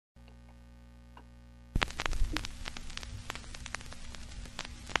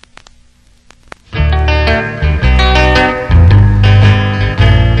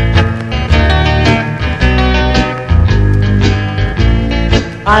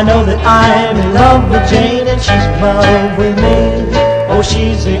I know that I'm in love with Jane and she's in love with me. Oh,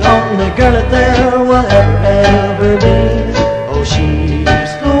 she's the only girl that there will ever be. Oh,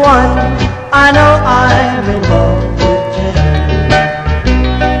 she's the one. I know I'm in love with Jane.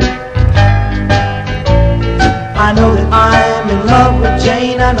 I know that I'm in love with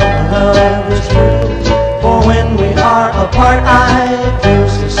Jane. I know my love is true. For when we are apart, I feel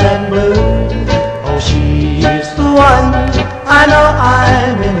so sad and blue. Oh, she's the one. I know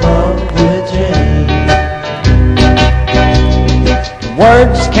I'm in love with Jane.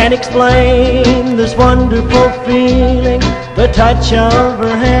 Words can't explain this wonderful feeling, the touch of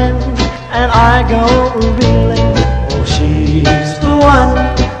her hand, and I go reeling. Oh, she's the one.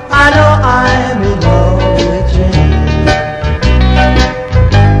 I know I'm in love with Jane.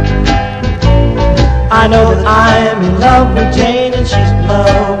 I know that I'm in love with Jane and she's in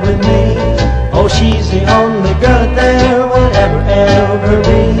love with me. Oh, she's the only girl that there will ever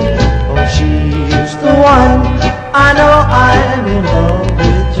be. Oh, she's the one. I know I'm in love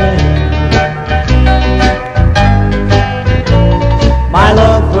with Jane. My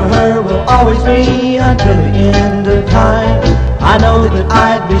love for her will always be until the end of time. I know that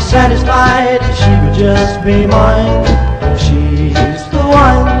I'd be satisfied if she would just be mine. Oh, she's the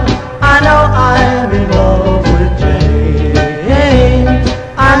one. I know I'm in love